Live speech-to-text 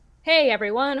Hey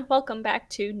everyone, welcome back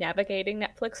to Navigating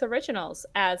Netflix Originals.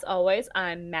 As always,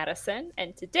 I'm Madison,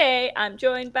 and today I'm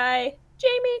joined by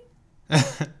Jamie.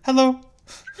 Hello.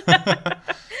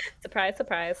 Surprise,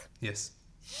 surprise. Yes.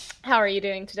 How are you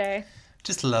doing today?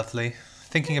 Just lovely.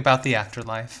 Thinking about the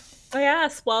afterlife. Oh,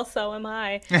 yes, well, so am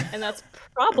I. And that's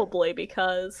probably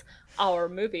because our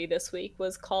movie this week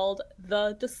was called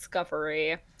The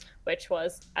Discovery, which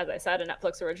was, as I said, a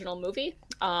Netflix original movie.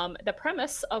 The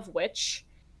premise of which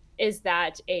is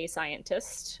that a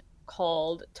scientist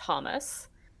called Thomas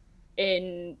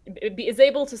is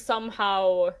able to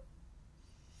somehow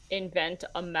invent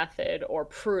a method or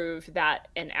prove that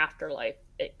an afterlife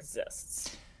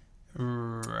exists,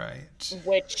 Right.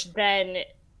 which then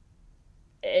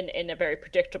in a very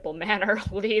predictable manner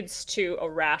leads to a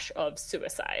rash of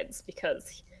suicides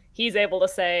because he's able to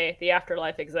say the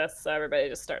afterlife exists, so everybody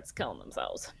just starts killing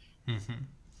themselves.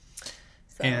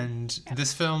 So And yeah.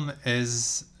 this film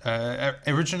is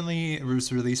originally it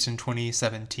was released in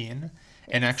 2017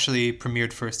 and Yes. actually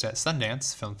premiered first at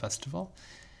Sundance Film Festival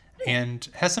and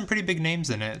has some pretty big names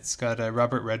in it. It's got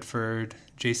Robert Redford,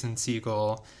 Jason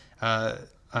Segel.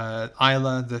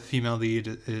 Isla, the female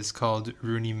lead, is called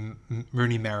Rooney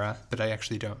Mara, but I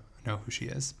actually don't know who she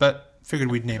is. But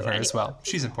figured we'd name So her any as well.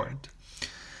 She's important.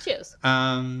 cheers.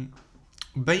 Um,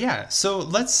 but yeah, so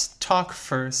let's talk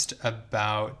first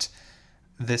about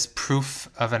this proof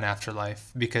of an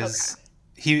afterlife Okay. because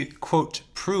he quote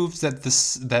proves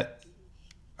that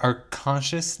our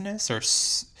consciousness or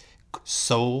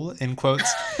soul in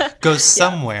quotes goes Yeah.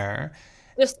 somewhere,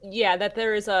 Just yeah, that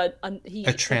there is a that there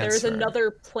is transfer.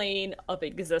 another plane of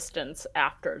existence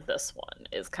after this one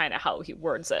is kind of how he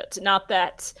words it. Not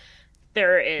that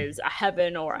there is a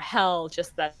heaven or a hell,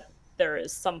 just that there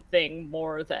is something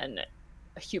more than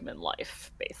a human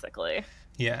life, basically.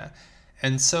 Yeah.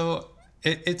 And so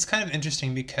it's kind of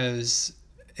interesting because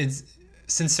it's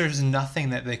since there's nothing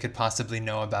that they could possibly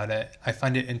know about it, I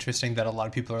find it interesting that a lot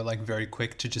of people are like very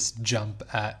quick to just jump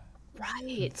at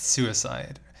Right.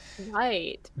 suicide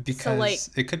Right. So like because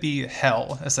it could be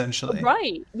hell essentially.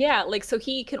 right. Yeah, like so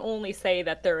he can only say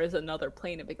that there is another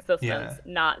plane of Yeah. existence,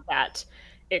 not that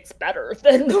it's better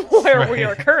than where we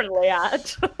are Right. currently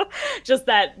at. Just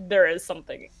that there is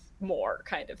something more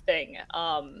kind of thing.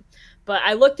 But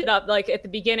I looked it up like at the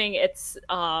beginning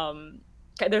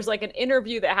there's like an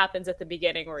interview that happens at the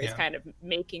beginning where he's Yeah. kind of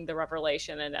making the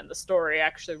revelation, and then the story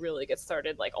actually really gets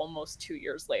started like almost 2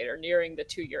 years later, nearing the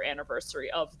 2 year anniversary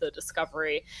of the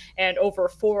discovery, and over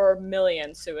 4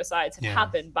 million suicides have Yeah.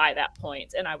 happened by that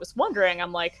point. And I was wondering,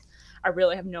 I'm like, I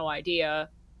really have no idea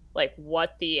like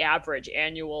what the average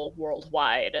annual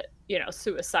worldwide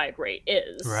suicide rate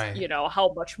is. Right.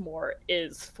 How much more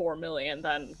is 4 million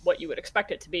than what you would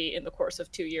expect it to be in the course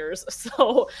of 2 years.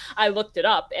 So I looked it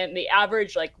up, and the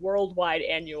average like worldwide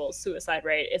annual suicide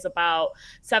rate is about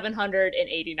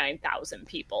 789,000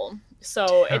 people.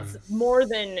 So it's Damn. more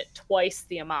than twice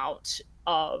the amount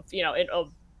of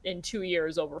in 2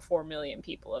 years over 4 million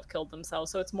people have killed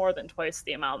themselves. So it's more than twice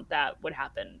the amount that would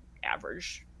happen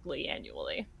averagely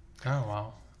annually. Oh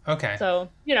wow. Okay. So,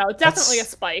 definitely a That's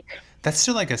spike. that's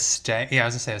still like a yeah, I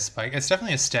was gonna say a spike. It's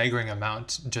definitely a staggering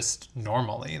amount just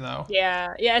normally though.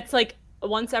 Yeah. Yeah, it's like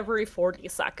once every 40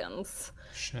 seconds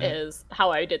Shit. is how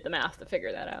I did the math to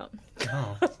figure that out.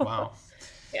 Oh, wow.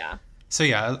 Yeah. So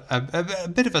yeah, a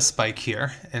bit of a spike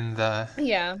here Yeah, in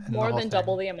the more whole than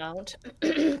double thing. the amount.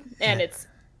 And Yeah. it's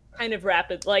kind of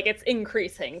rapid, like it's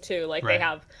increasing too. Like they Right.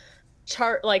 have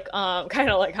chart like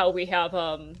kind of like how we have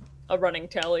a running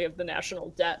tally of the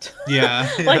national debt. Yeah.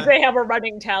 Like Yeah. they have a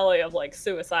running tally of like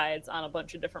suicides on a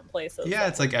bunch of different places Yeah. that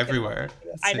It's like can everywhere. relate to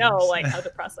it. It I know, seems. like how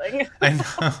depressing. I know.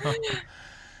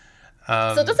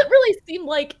 So it Um. doesn't really seem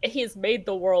like he's made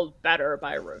the world better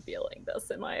by revealing this,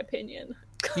 in my opinion.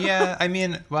 Yeah. I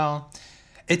mean, well,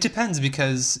 it depends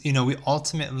because we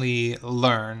ultimately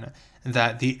learn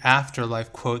that the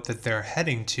afterlife quote that they're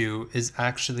heading to is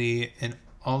actually an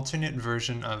alternate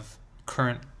version of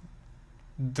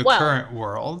the Well, current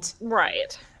world,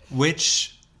 right.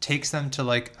 which takes them to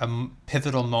like a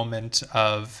pivotal moment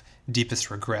of deepest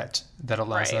regret that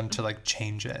allows Right. them to like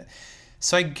change it.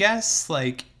 So I guess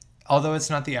like although it's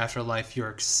not the afterlife you're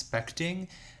expecting,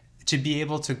 to be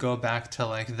able to go back to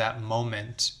like that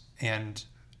moment and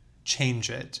change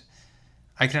it,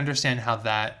 I can understand how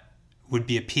that would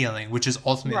be appealing, which is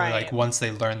ultimately like Right. once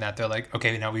they learn that they're like,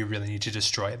 okay, now we really need to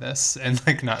destroy this and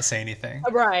like not say anything.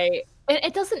 Right. And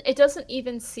it doesn't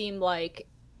even seem like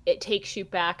it takes you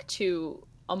back to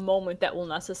a moment that will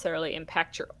necessarily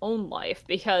impact your own life,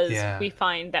 because Yeah. we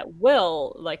find that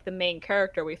Will, like the main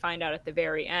character, we find out at the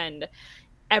very end,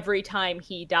 every time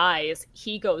he dies,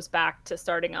 he goes back to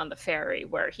starting on the ferry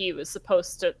where he was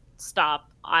supposed to stop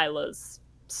Isla's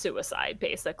suicide,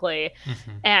 basically.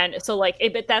 Mm-hmm. And so, like,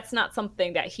 but that's not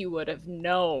something that he would have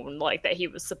known, like, that he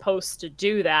was supposed to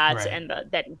do that, Right. and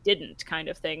that he didn't, kind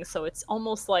of thing. So it's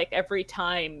almost like every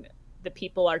time the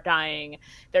people are dying,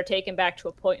 they're taken back to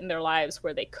a point in their lives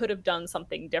where they could have done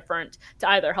something different to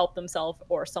either help themselves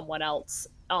or someone else,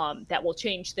 that will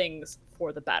change things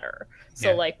for the better. So,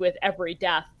 Yeah. like, with every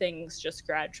death, things just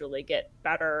gradually get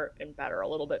better and better, a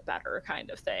little bit better, kind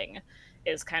of thing,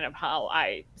 is kind of how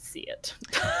I see it.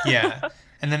 Yeah.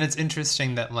 And then it's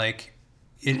interesting that, like,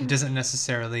 it doesn't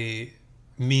necessarily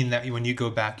mean that when you go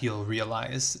back, you'll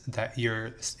realize that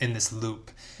you're in this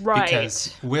loop. Right.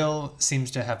 Because Will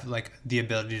seems to have, like, the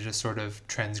ability to sort of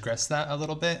transgress that a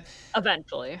little bit.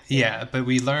 Eventually. Yeah, but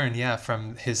we learn,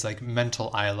 from his, like,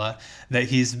 mental Isla that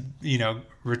he's,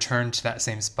 returned to that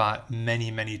same spot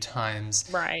many, many times.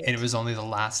 Right. And it was only the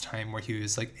last time where he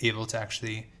was, like, able to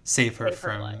actually save her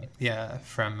life.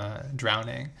 from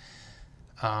drowning.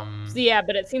 Yeah,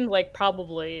 but it seems like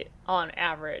probably on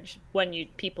average, when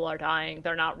people are dying,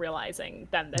 they're not realizing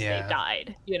then that they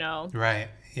died, Right,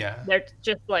 yeah. They're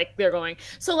just like, they're going.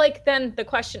 So, like, then the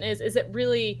question is it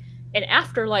really an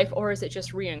afterlife or is it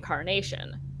just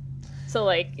reincarnation? So,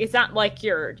 like, it's not like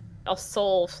you're a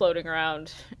soul floating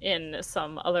around in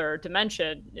some other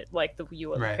dimension, like you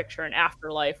would picture an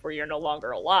afterlife where you're no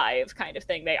longer alive, kind of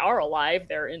thing. They are alive,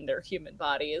 they're in their human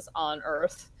bodies on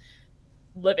Earth,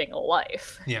 living a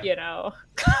life,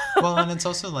 Well, and it's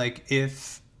also like,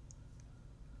 if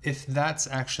that's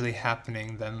actually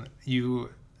happening, then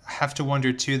you have to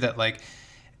wonder too that, like,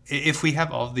 if we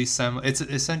have all of these it's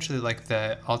essentially like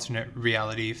the alternate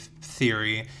reality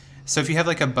theory. So if you have,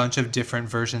 like, a bunch of different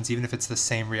versions, even if it's the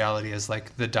same reality, as,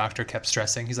 like, the doctor kept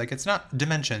stressing, he's like, it's not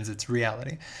dimensions, it's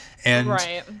reality. And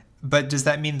but does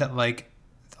that mean that, like,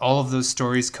 all of those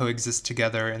stories coexist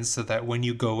together, and so that when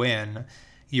you go in,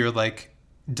 you're, like,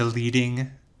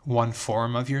 deleting one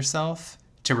form of yourself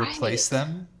to replace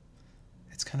them?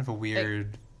 It's kind of a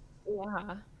weird...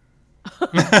 Yeah.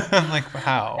 I'm like,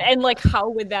 how? And, like, how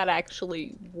would that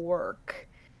actually work?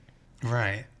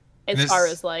 Right. As far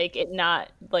as, like, it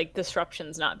not, like,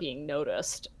 disruptions not being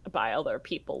noticed by other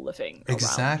people living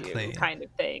around you, kind of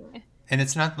thing. And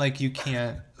it's not like you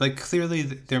can't, like, clearly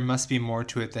there must be more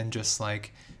to it than just,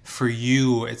 like, for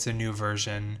you it's a new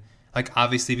version. Like,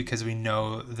 obviously, because we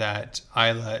know that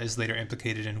Isla is later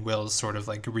implicated in Will's sort of,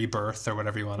 like, rebirth, or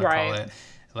whatever you want to call it.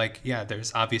 Like, yeah,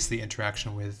 there's obviously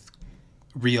interaction with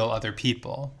real other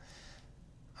people.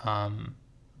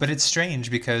 But it's strange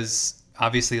because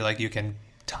obviously, like, you can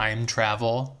time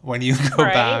travel when you go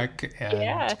back.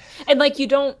 And, like, you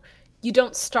don't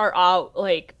start out,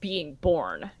 like, being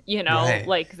born,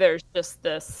 like, there's just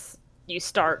this, you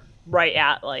start right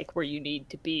at, like, where you need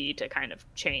to be to kind of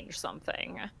change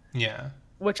something.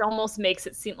 Which almost makes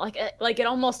it seem like it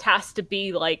almost has to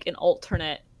be like an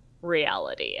alternate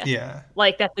reality.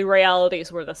 Like that the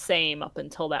realities were the same up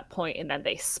until that point, and then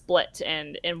they split,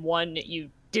 and in one you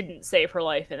didn't save her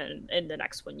life, and in the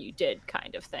next one you did,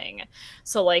 kind of thing.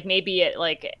 So, like, maybe it,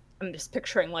 like, I'm just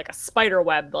picturing like a spider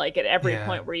web, like at every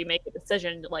point where you make a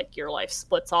decision, like your life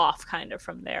splits off kind of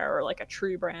from there, or like a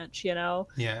tree branch, so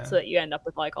that you end up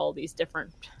with, like, all these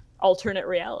different alternate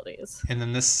realities. And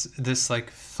then this like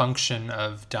function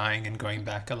of dying and going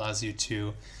back allows you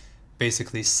to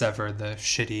basically sever the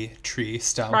shitty tree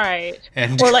stump,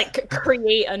 and or, like,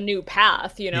 create a new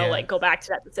path, like go back to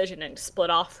that decision and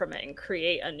split off from it and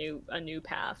create a new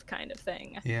path, kind of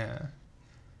thing.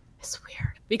 It's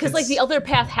weird because like the other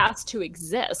path has to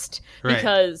exist,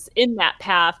 because in that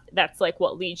path, that's like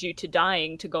what leads you to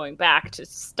dying, to going back, to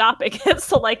stopping it.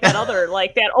 So, like, that other,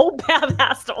 like, that old path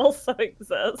has to also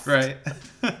exist.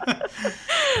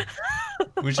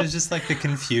 Which is just like the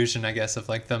confusion, I guess, of,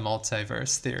 like, the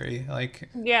multiverse theory. Like,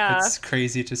 it's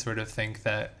crazy to sort of think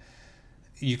that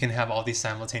you can have all these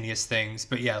simultaneous things,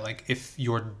 but like, if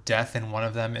your death in one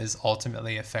of them is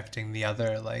ultimately affecting the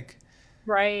other, like,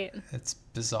 it's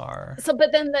bizarre. So,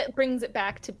 but then that brings it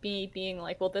back to being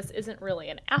like, well, this isn't really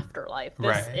an afterlife.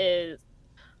 This is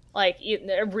like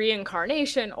a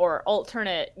reincarnation or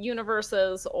alternate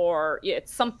universes, or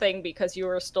it's something because you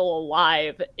are still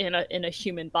alive in a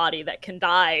human body that can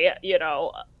die,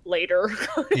 later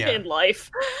in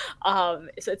life.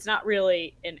 So it's not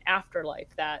really an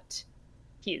afterlife that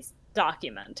he's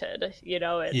documented,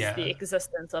 it's the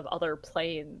existence of other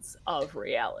planes of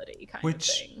reality, kind of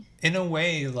thing. In a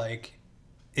way, like,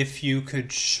 if you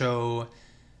could show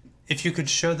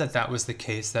that was the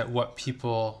case, that what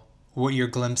people what you're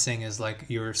glimpsing is like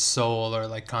your soul or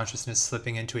like consciousness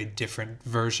slipping into a different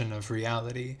version of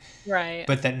reality, Right.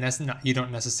 but that you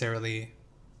don't necessarily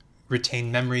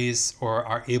retain memories or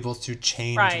are able to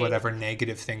change Right. whatever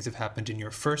negative things have happened in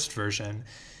your first version.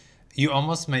 You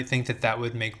almost might think that that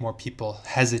would make more people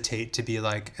hesitate to be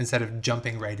like, instead of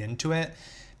jumping right into it,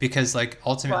 because like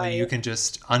ultimately you Right. can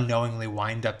just unknowingly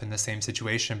wind up in the same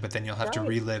situation, but then you'll have to Right.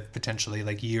 relive potentially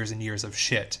like years and years of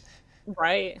shit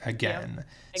Right. Yep. again.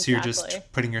 So you're Exactly.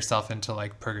 just putting yourself into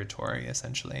like purgatory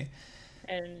essentially.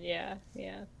 And yeah,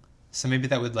 yeah. So maybe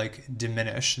that would like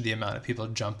diminish the amount of people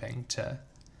jumping to,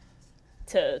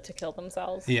 To kill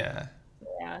themselves. yeah.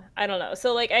 Yeah, I don't know.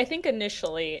 So like I think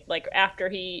initially, like after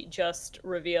he just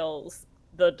reveals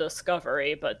the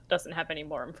discovery but doesn't have any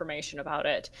more information about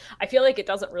it, I feel like it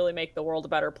doesn't really make the world a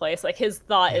better place. Like his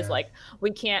thought is Yeah. like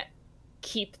we can't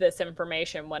keep this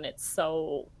information when it's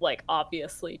so like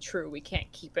obviously true. We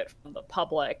can't keep it from the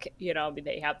public, you know,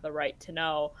 they have the right to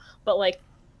know. But like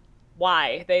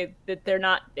why they're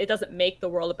not, it doesn't make the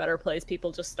world a better place.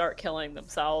 People just start killing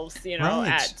themselves, you know, Right.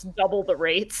 at double the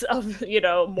rates of, you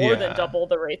know, more than Yeah. double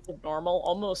the rates of normal,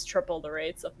 almost triple the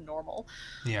rates of normal.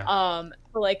 Yeah.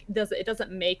 But like it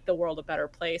doesn't make the world a better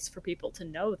place for people to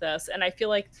know this, and I feel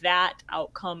like that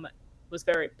outcome was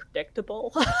very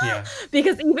predictable. Yeah.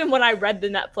 Because even when I read the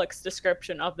Netflix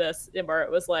description of this, where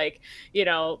it was like, you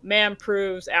know, man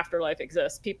proves afterlife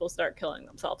exists, people start killing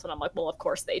themselves, and I'm like, well, of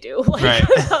course they do. Like, Right.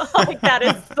 like that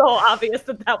is so obvious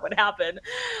that that would happen.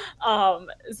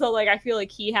 So like I feel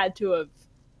like he had to have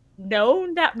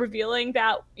known that revealing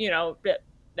that, you know,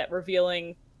 that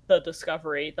revealing the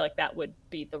discovery, like that would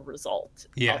be the result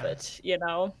Yeah. of it, you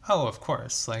know. Oh, of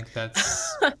course. Like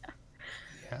that's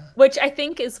yeah. Which I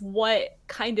think is what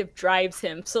kind of drives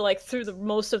him. So like through the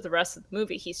most of the rest of the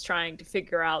movie, he's trying to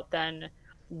figure out then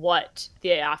what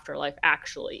the afterlife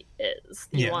actually is.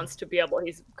 He Yeah. wants to be able,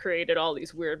 he's created all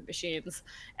these weird machines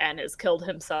and has killed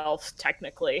himself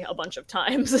technically a bunch of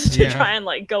times to Yeah. try and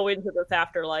like go into this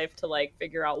afterlife to like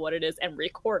figure out what it is and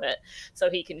record it so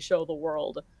he can show the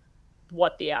world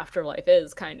what the afterlife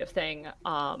is, kind of thing.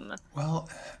 Well,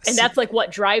 And that's like what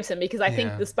drives him, because I think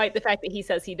yeah. despite the fact that he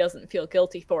says he doesn't feel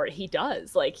guilty for it, he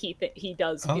does. Like he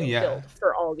does Oh, feel yeah. guilt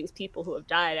for all these people who have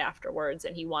died afterwards,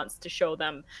 and he wants to show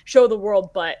the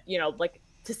world, but you know, like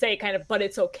to say kind of, but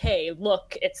it's okay,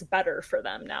 look, it's better for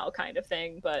them now, kind of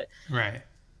thing. But Right.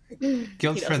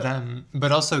 Guilt he for doesn't. them,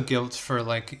 but also guilt for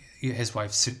like his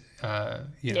wife's,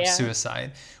 Yeah,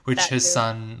 suicide, which that his too.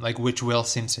 son, like, which Will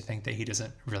seems to think that he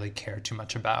doesn't really care too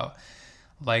much about.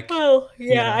 Like, Well, you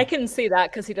yeah, I know, can see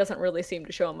that because he doesn't really seem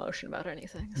to show emotion about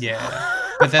anything. So. yeah.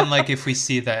 But then, like, if we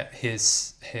see that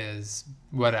his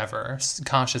whatever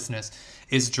consciousness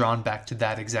is drawn back to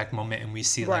that exact moment, and we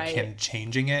see like Right, him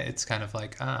changing it, it's kind of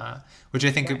like which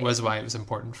I think it right. was why it was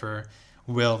important for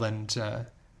Will and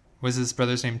was his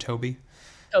brother's name Toby?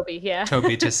 Toby, yeah.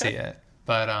 Toby to see it.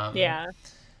 Yeah,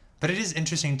 But it is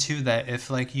interesting too that if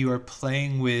like you are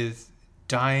playing with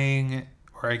dying,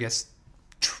 or I guess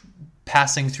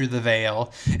passing through the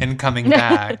veil and coming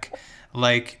back,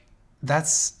 like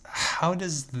that's, how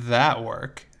does that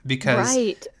work? Because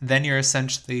right. then you're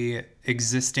essentially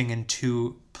existing in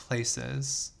two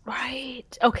places.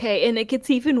 Right. Okay, and it gets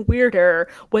even weirder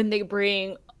when they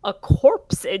bring a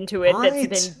corpse into it that's Right.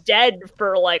 been dead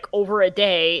for like over a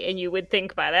day, and you would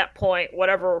think by that point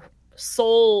whatever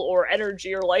soul or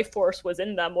energy or life force was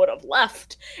in them would have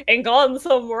left and gone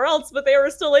somewhere else, but they were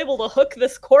still able to hook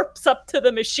this corpse up to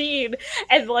the machine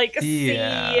and like see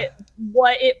Yeah.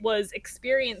 what it was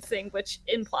experiencing, which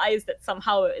implies that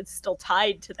somehow it's still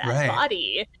tied to that Right.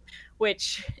 body,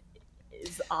 which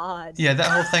is odd. Yeah, that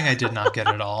whole thing I did not get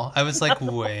at all. I was like,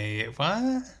 wait,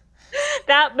 what?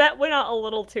 That went out a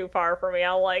little too far for me.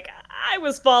 I'm like, I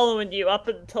was following you up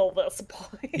until this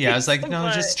point. Yeah, I was like, no,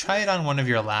 But- just try it on one of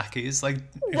your lackeys. Like,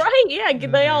 right, yeah,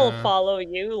 they all Yeah. follow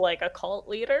you like a cult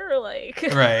leader, like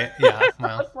right. Yeah.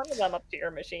 Well, hook one of them up to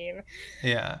your machine.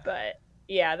 yeah. But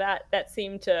yeah, that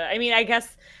seemed to. I mean, I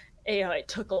guess you know it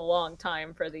took a long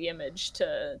time for the image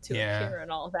to Yeah. appear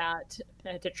and all that.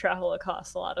 I had to travel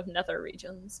across a lot of nether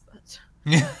regions, but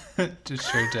Just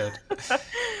sure did.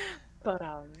 but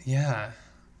Yeah.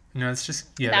 No, it's just,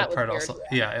 yeah, That that was part weird, also,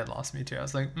 yeah, it lost me too. I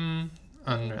was like,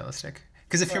 unrealistic.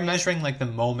 Because if you're Right. measuring like the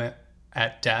moment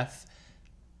at death,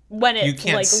 when it's you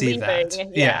can't like see leaving,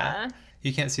 that. yeah.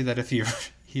 You can't see that if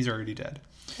he's already dead.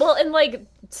 Well, and like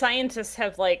scientists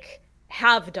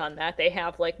have done that. They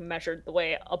have like measured the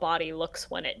way a body looks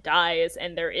when it dies,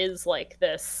 and there is like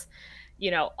this,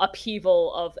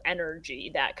 upheaval of energy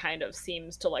that kind of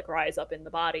seems to like rise up in the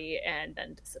body and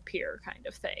then disappear kind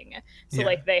of thing. So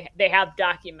like they have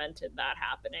documented that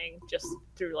happening just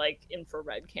through like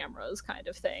infrared cameras kind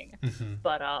of thing.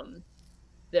 But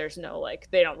there's no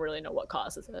like, they don't really know what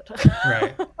causes it.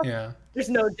 Right. Yeah. There's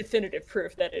no definitive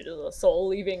proof that it is a soul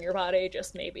leaving your body,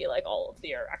 just maybe like all of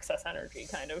your excess energy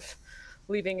kind of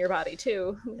leaving your body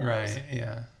too. Right.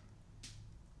 Yeah.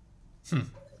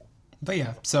 But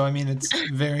yeah, so I mean, it's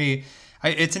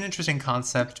it's an interesting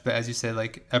concept, but as you say,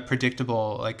 like a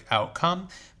predictable like outcome.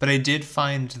 But I did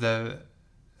find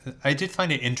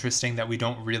it interesting that we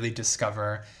don't really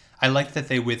discover. I like that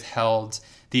they withheld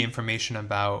the information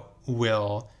about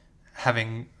Will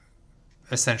having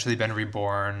essentially been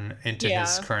reborn into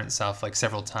his current self like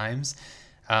several times.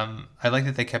 I like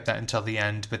that they kept that until the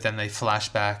end, but then they flash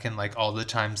back and like all the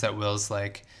times that Will's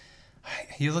like,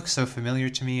 you look so familiar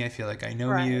to me, I feel like I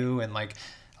know you, and like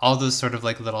all those sort of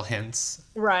like little hints.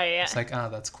 Right. It's like,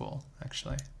 that's cool,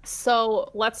 actually.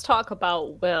 So let's talk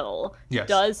about Will. Yes.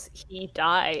 Does he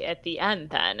die at the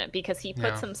end then? Because he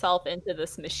puts himself into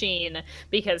this machine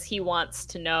because he wants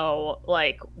to know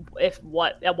like if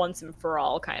what at once and for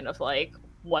all kind of like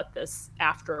what this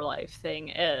afterlife thing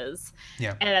is.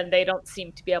 Yeah. And they don't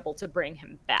seem to be able to bring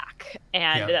him back.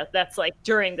 And that's like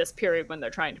during this period when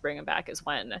they're trying to bring him back is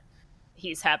when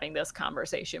he's having this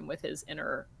conversation with his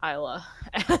inner Isla.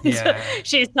 And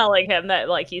she's telling him that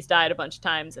like he's died a bunch of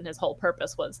times and his whole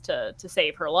purpose was to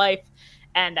save her life,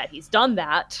 and that he's done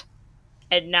that.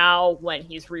 And now when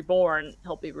he's reborn,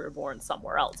 he'll be reborn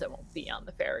somewhere else. It won't be on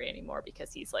the ferry anymore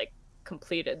because he's like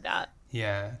completed that.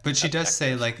 Yeah, but she does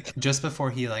say like just before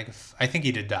he like, I think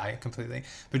he did die completely,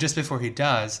 but just before he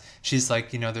does, she's like,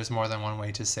 there's more than one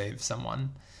way to save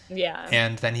someone. Yeah.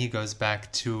 And then he goes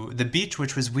back to the beach,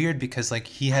 which was weird because like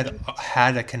he had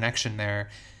a connection there.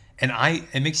 And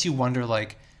it makes you wonder,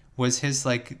 like, was his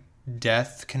like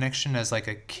death connection as like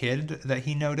a kid that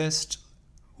he noticed?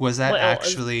 Was that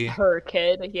actually her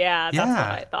kid? Yeah, that's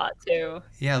what I thought too.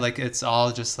 Yeah, like it's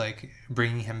all just like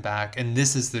bringing him back. And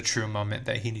this is the true moment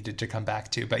that he needed to come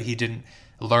back to. But he didn't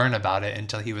learn about it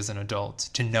until he was an adult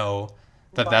to know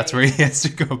that that's where he has to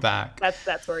go back.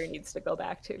 That's where he needs to go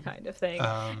back to, kind of thing.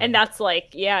 And that's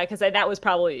like, because that was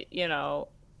probably,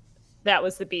 that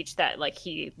was the beach that like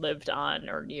he lived on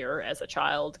or near as a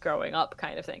child growing up,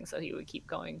 kind of thing. So he would keep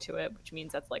going to it, which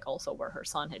means that's like also where her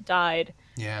son had died.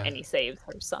 Yeah. And he saves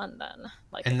her son then.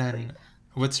 Like, and then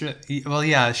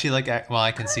she like,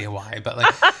 I can see why, but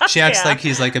like she acts like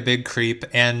he's like a big creep.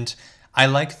 And I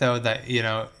like though that,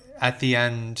 at the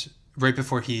end, right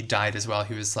before he died as well,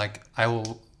 he was like, I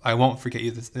won't forget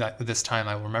you this time.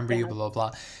 I will remember you, blah, blah,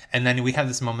 blah. And then we have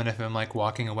this moment of him like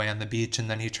walking away on the beach, and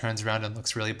then he turns around and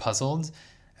looks really puzzled,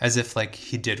 as if like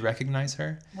he did recognize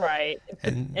her. Right.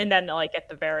 And then like at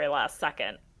the very last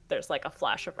second, there's like a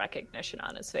flash of recognition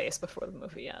on his face before the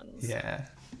movie ends. Yeah.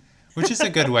 Which is a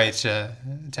good way to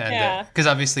end it. Because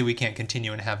obviously we can't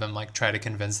continue and have him like try to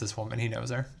convince this woman he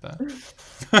knows her. But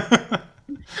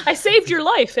I saved your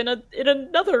life in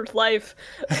another life.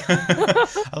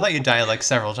 I'll let you die like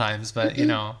several times, but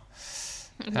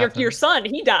your son,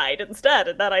 he died instead,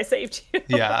 and then I saved you.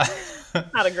 Yeah.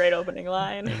 Not a great opening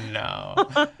line. No.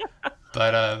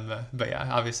 But yeah,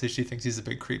 obviously she thinks he's a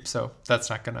big creep, so that's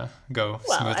not gonna go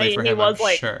smoothly for him. He was I'm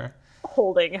like sure.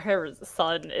 Holding her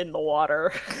son in the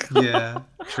water. Yeah,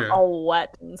 true. All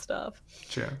wet and stuff.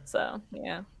 True. So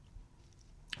yeah.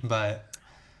 But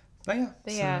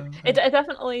yeah. It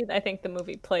definitely, I think the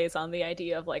movie plays on the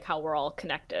idea of like how we're all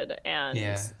connected, and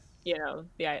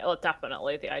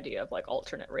definitely the idea of like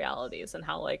alternate realities, and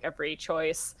how like every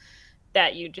choice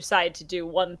that you decide to do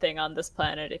one thing on this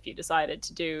planet, if you decided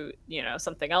to do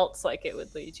something else, like it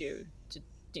would lead you to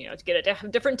to get a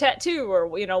different tattoo, or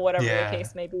whatever the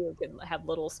case may be. You can have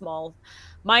little small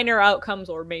minor outcomes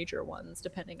or major ones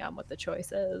depending on what the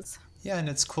choice is. Yeah, and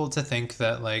it's cool to think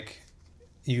that like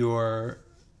your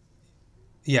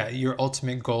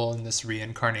ultimate goal in this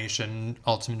reincarnation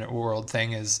alternate world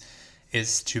thing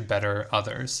is to better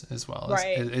others as well.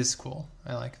 Right. It is cool.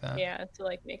 I like that. Yeah, to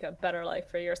like make a better life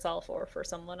for yourself or for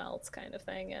someone else, kind of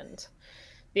thing. And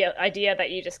the idea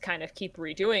that you just kind of keep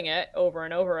redoing it over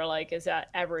and over, like, is that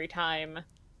every time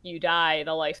you die,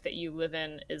 the life that you live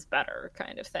in is better,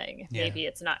 kind of thing. Yeah. Maybe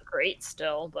it's not great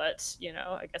still, but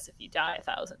I guess if you die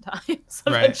 1,000 times,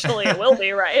 eventually it will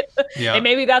be, right? Yeah. And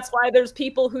maybe that's why there's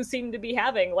people who seem to be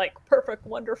having like perfect,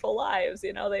 wonderful lives.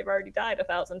 They've already died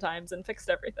 1,000 times and fixed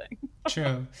everything.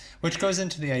 True. Which goes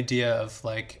into the idea of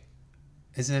like,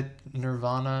 is it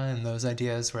nirvana and those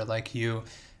ideas where like you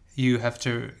have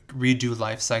to redo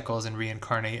life cycles and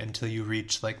reincarnate until you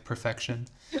reach like perfection.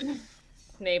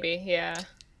 Maybe, yeah.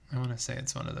 I want to say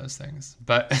it's one of those things,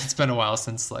 but it's been a while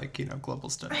since, like, global Yeah,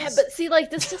 studies. but see, like,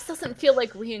 this just doesn't feel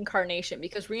like reincarnation,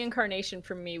 because reincarnation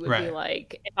for me would be Right.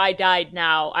 like, if I died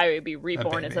now, I would be A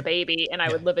reborn as a baby. baby and I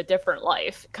Yeah. would live a different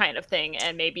life, kind of thing.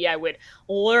 And maybe I would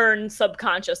learn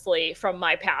subconsciously from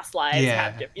my past lives,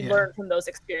 Yeah. Yeah. learn from those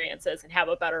experiences and have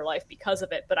a better life because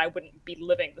of it, but I wouldn't be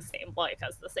living the same life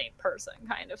as the same person,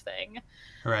 kind of thing.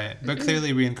 Right. But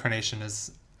clearly, reincarnation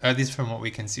is, at least from what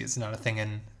we can see, it's not a thing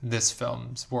in this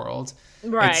film's world.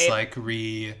 It's Right. like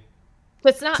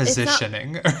It's not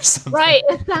repositioning or something. right.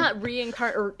 It's not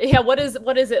reincarnate. Yeah, what is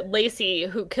it? Lacey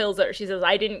who kills her. She says,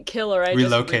 "I didn't kill her. I just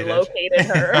relocated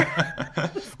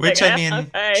her." Which, Like, I mean,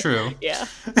 okay. true. Yeah.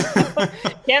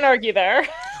 Can't argue there.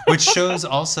 Which shows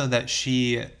also that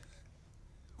she,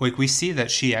 like, we see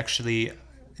that she actually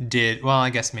did, well,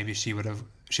 I guess maybe she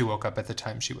woke up at the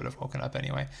time she would have woken up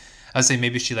anyway. I would say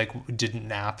maybe she, like, didn't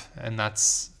nap, and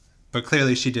but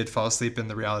clearly she did fall asleep in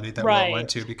the reality that Will went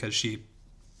to, because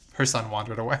her son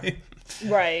wandered away.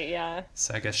 Right, yeah.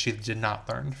 So I guess she did not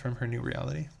learn from her new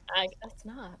reality. I guess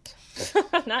not.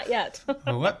 Not yet.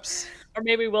 Whoops. Or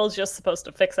maybe Will's just supposed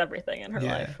to fix everything in her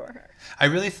Yeah. life for her. I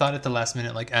really thought at the last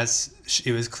minute, like, as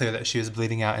it was clear that she was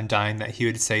bleeding out and dying, that he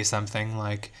would say something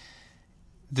like,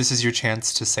 "This is your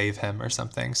chance to save him," or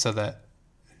something, so that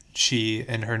she,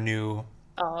 in her new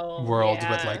world,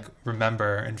 would, like,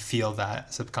 remember and feel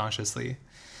that subconsciously.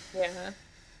 Yeah,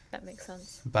 that makes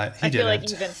sense. But he I feel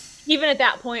didn't. like even at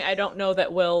that point, I don't know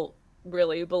that Will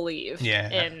really believed Yeah.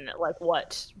 in, like,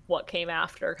 what came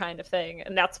after, kind of thing,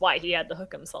 and that's why he had to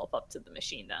hook himself up to the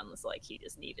machine. Then was like, he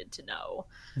just needed to know.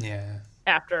 Yeah.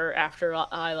 After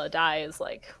Isla dies,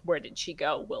 like, where did she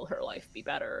go? Will her life be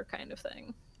better, kind of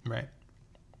thing. Right.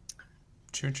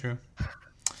 True.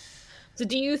 So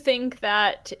do you think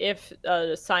that if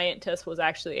a scientist was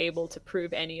actually able to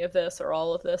prove any of this or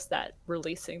all of this, that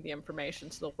releasing the information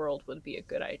to the world would be a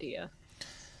good idea?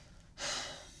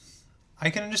 I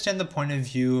can understand the point of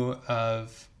view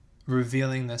of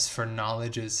revealing this for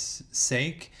knowledge's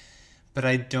sake, but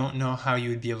I don't know how you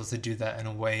would be able to do that in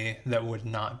a way that would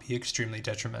not be extremely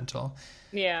detrimental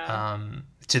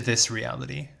to this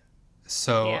reality.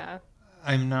 So Yeah.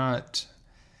 I'm not...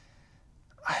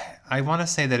 I want to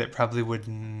say that it probably would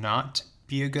not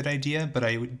be a good idea, but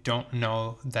I don't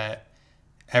know that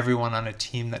everyone on a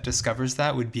team that discovers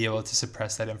that would be able to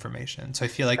suppress that information. So I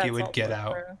feel like it That's would also get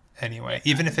out true. anyway,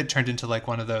 even if it turned into, like,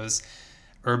 one of those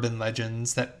urban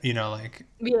legends that, like,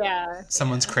 Yeah.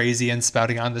 someone's crazy and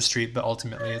spouting on the street, but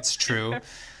ultimately it's true.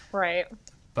 Right.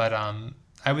 But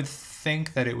I would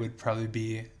think that it would probably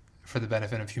be for the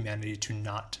benefit of humanity to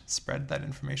not spread that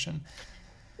information.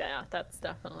 Yeah, that's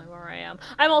definitely where I am.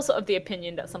 I'm also of the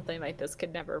opinion that something like this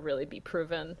could never really be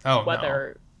proven, Oh,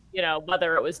 whether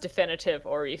whether it was definitive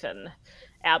or even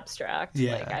abstract.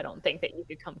 Yeah. Like, I don't think that you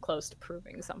could come close to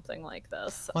proving something like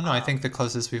this. Well, no, I think the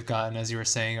closest we've gotten, as you were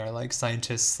saying, are, like,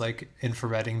 scientists, like,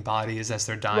 infrareding bodies as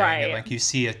they're dying, and, like, you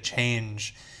see a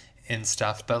change in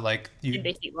stuff, but, like,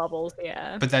 the heat levels,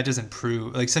 yeah. but that doesn't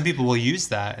prove, like, some people will use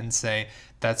that and say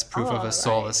that's proof of a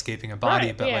soul escaping a body,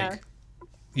 Right, but yeah. like,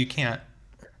 you can't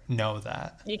know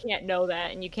that. You can't know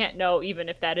that, and you can't know even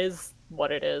if that is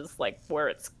what it is, like, where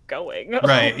it's going.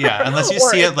 Right, yeah, unless you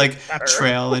Or see if it, like, it's better.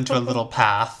 trail into a little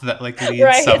path that, like, leads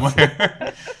Right.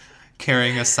 somewhere,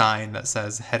 carrying a sign that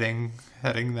says heading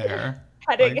there.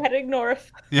 Heading north.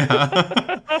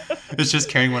 Yeah. It's just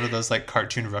carrying one of those, like,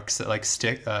 cartoon rooks that, like,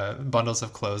 stick bundles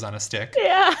of clothes on a stick.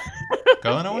 Yeah.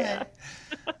 Going away.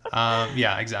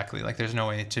 Yeah, exactly. Like, there's no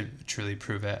way to truly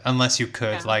prove it unless you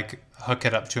could, like, hook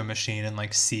it up to a machine and,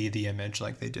 like, see the image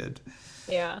like they did.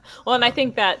 Yeah. Well, and I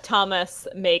think that Thomas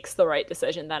makes the right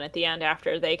decision then at the end,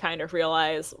 after they kind of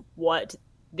realize what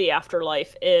the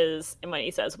afterlife is, and when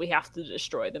he says we have to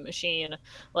destroy the machine,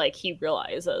 like, he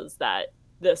realizes that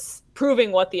this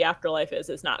proving what the afterlife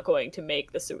is not going to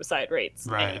make the suicide rates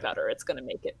any better. It's going to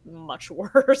make it much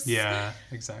worse. Yeah,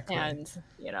 exactly. And,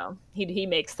 he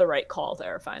makes the right call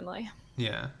there finally.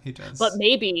 Yeah, he does. But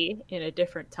maybe in a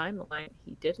different timeline,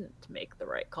 he didn't make the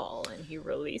right call and he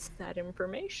released that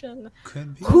information.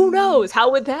 Could be. Who knows? How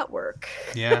would that work?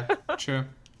 Yeah, true.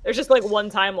 There's just, like,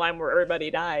 one timeline where everybody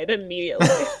died immediately.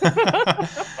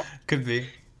 Could be.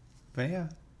 But yeah.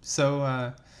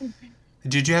 So,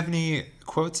 did you have any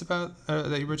quotes about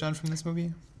that you wrote down from this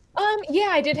movie? Yeah,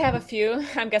 I did have a few.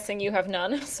 I'm guessing you have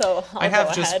none, so I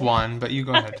have just one, but you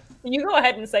go ahead. You go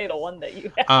ahead and say the one that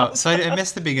you have. So I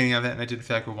missed the beginning of it, and I didn't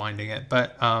feel like rewinding it.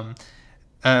 But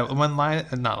when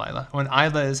when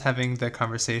Isla is having the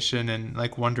conversation and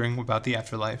like wondering about the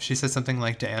afterlife, she says something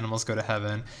like, "Do animals go to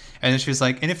heaven?" And then she was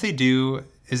like, "And if they do,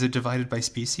 is it divided by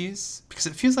species? Because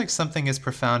it feels like something as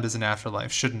profound as an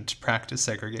afterlife shouldn't practice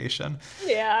segregation."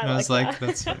 Yeah, And I was like, that.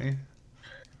 "That's funny."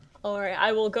 All right,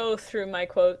 I will go through my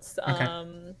quotes Okay,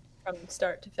 from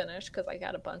start to finish because I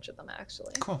got a bunch of them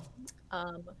actually. cool.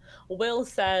 Will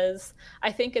says,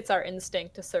 "I think it's our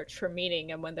instinct to search for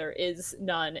meaning, and when there is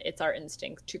none, it's our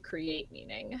instinct to create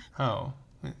meaning." Oh,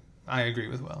 I agree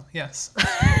with Will. Yes.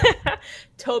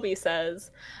 Toby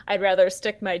says, "I'd rather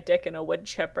stick my dick in a wood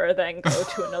chipper than go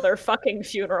to another fucking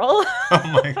funeral."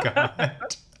 Oh my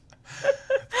god.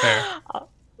 Fair.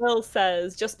 Will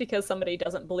says, "Just because somebody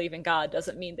doesn't believe in God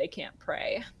doesn't mean they can't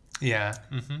pray." Yeah.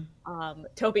 Mm-hmm.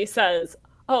 Toby says,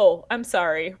 "Oh, I'm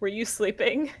sorry. Were you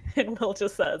sleeping?" And Will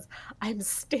just says, "I'm Oh,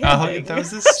 standing." that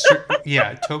was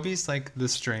yeah. Toby's like the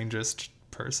strangest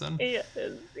person. He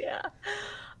is, yeah.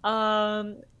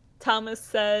 Thomas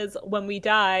says, "When we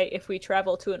die, if we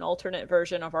travel to an alternate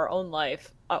version of our own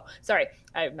life." Oh, sorry,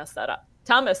 I messed that up.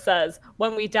 Thomas says,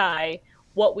 "When we die,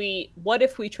 what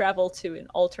if we travel to an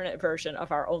alternate version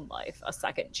of our own life, a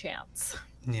second chance?"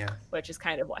 Yeah. Which is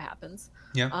kind of what happens.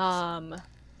 Yeah.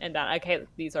 And then okay,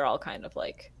 these are all kind of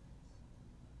like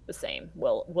the same.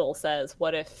 Will says,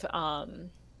 "What if yeah,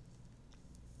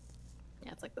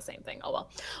 it's like the same thing. Oh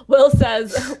well." Will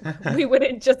says, we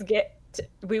wouldn't just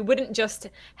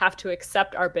have to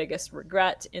accept our biggest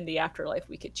regret in the afterlife.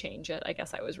 We could change it." I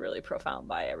guess I was really profound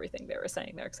by everything they were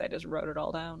saying there because I just wrote it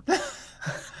all down.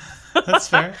 That's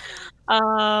fair.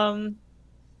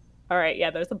 All right, yeah,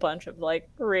 there's a bunch of like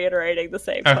reiterating the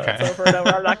same quotes Okay. over and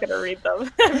over. I'm not going to read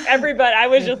them. Everybody, I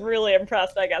was just really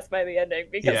impressed, I guess, by the ending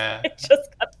because Yeah. I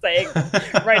just kept saying,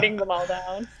 writing them all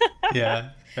down.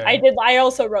 Yeah. Fair. I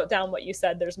also wrote down what you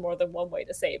said. There's more than one way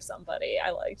to save somebody.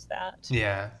 I liked that.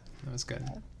 Yeah, that was good.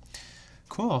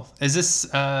 Cool. Is this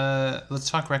let's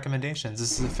talk recommendations.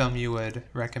 This is a film you would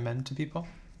recommend to people?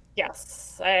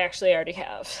 Yes, I actually already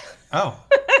have. Oh.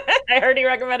 I already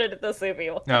recommended it this movie.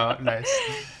 Oh, nice.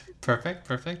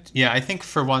 Perfect. Yeah, I think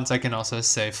for once I can also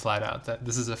say flat out that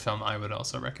this is a film I would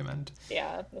also recommend.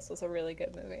 Yeah, this was a really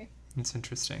good movie. It's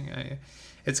interesting.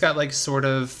 It's got like sort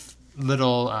of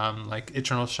little like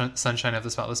Eternal Sunshine of the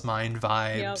Spotless Mind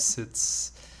vibes. Yep.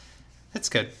 It's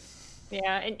good.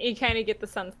 Yeah, and you kind of get the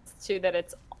sense too that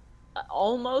it's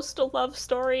almost a love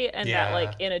story, and that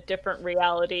like in a different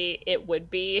reality it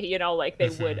would be, you know, like they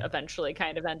would eventually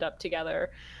kind of end up together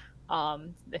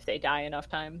if they die enough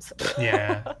times.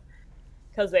 Yeah.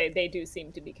 Because they do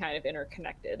seem to be kind of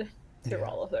interconnected through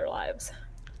all of their lives.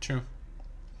 True.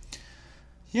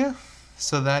 Yeah.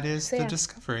 So that is So, The yeah.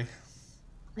 Discovery.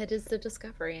 It is The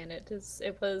Discovery, and it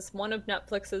was one of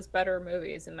Netflix's better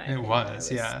movies in my opinion. It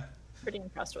was, yeah. Pretty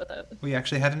impressed with it. We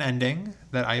actually had an ending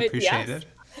that I appreciated.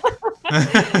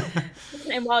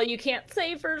 And while you can't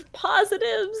say for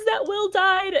positives that Will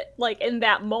died, like in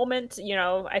that moment, you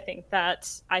know, I think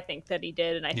that he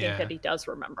did, and I think that he does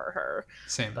remember her.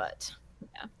 Same. But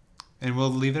yeah. And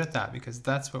we'll leave it at that because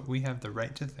that's what we have the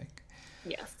right to think.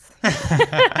 Yes.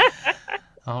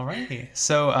 Alrighty.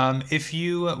 So if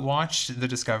you watched The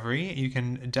Discovery, you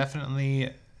can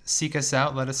definitely seek us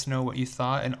out, let us know what you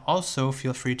thought, and also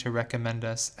feel free to recommend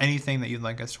us anything that you'd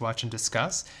like us to watch and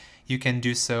discuss. You can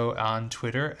do so on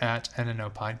Twitter at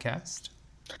NNO Podcast.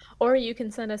 Or you can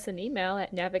send us an email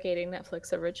at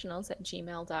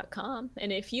navigatingnetflixoriginals@gmail.com.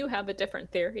 And if you have a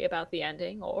different theory about the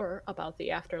ending or about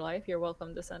the afterlife, you're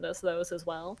welcome to send us those as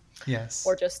well. Yes.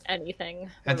 Or just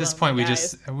anything. At this point, we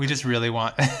just really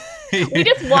want we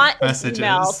just want an messages.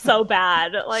 email so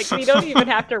bad. Like we don't even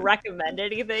have to recommend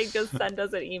anything. Just send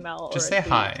us an email. Just or say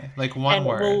hi, like one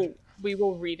word. We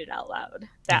will read it out loud.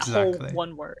 That whole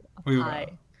one word. Hi.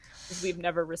 We've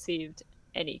never received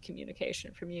any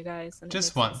communication from you guys. And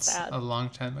just once, a long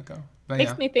time ago. But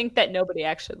makes me think that nobody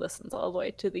actually listens all the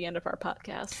way to the end of our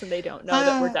podcast, and they don't know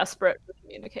that we're desperate for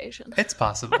communication. It's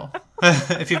possible.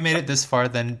 If you've made it this far,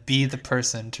 then be the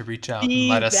person to reach out and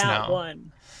let us know.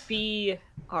 One. Be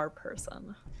our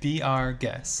person. Be our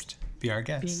guest. Be our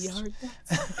guest. Be our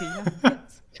guest. Be our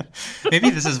guest.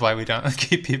 Maybe this is why we don't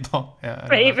keep people. Yeah,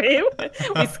 maybe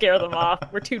we scare them off.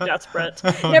 We're too desperate.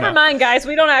 Never mind, guys.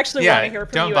 We don't actually want to hear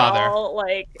from you at all.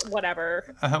 Like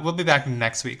whatever. We'll be back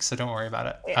next week, so don't worry about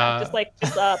it. Yeah, just bye.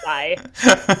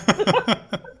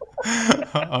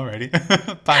 Alrighty.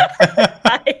 Bye.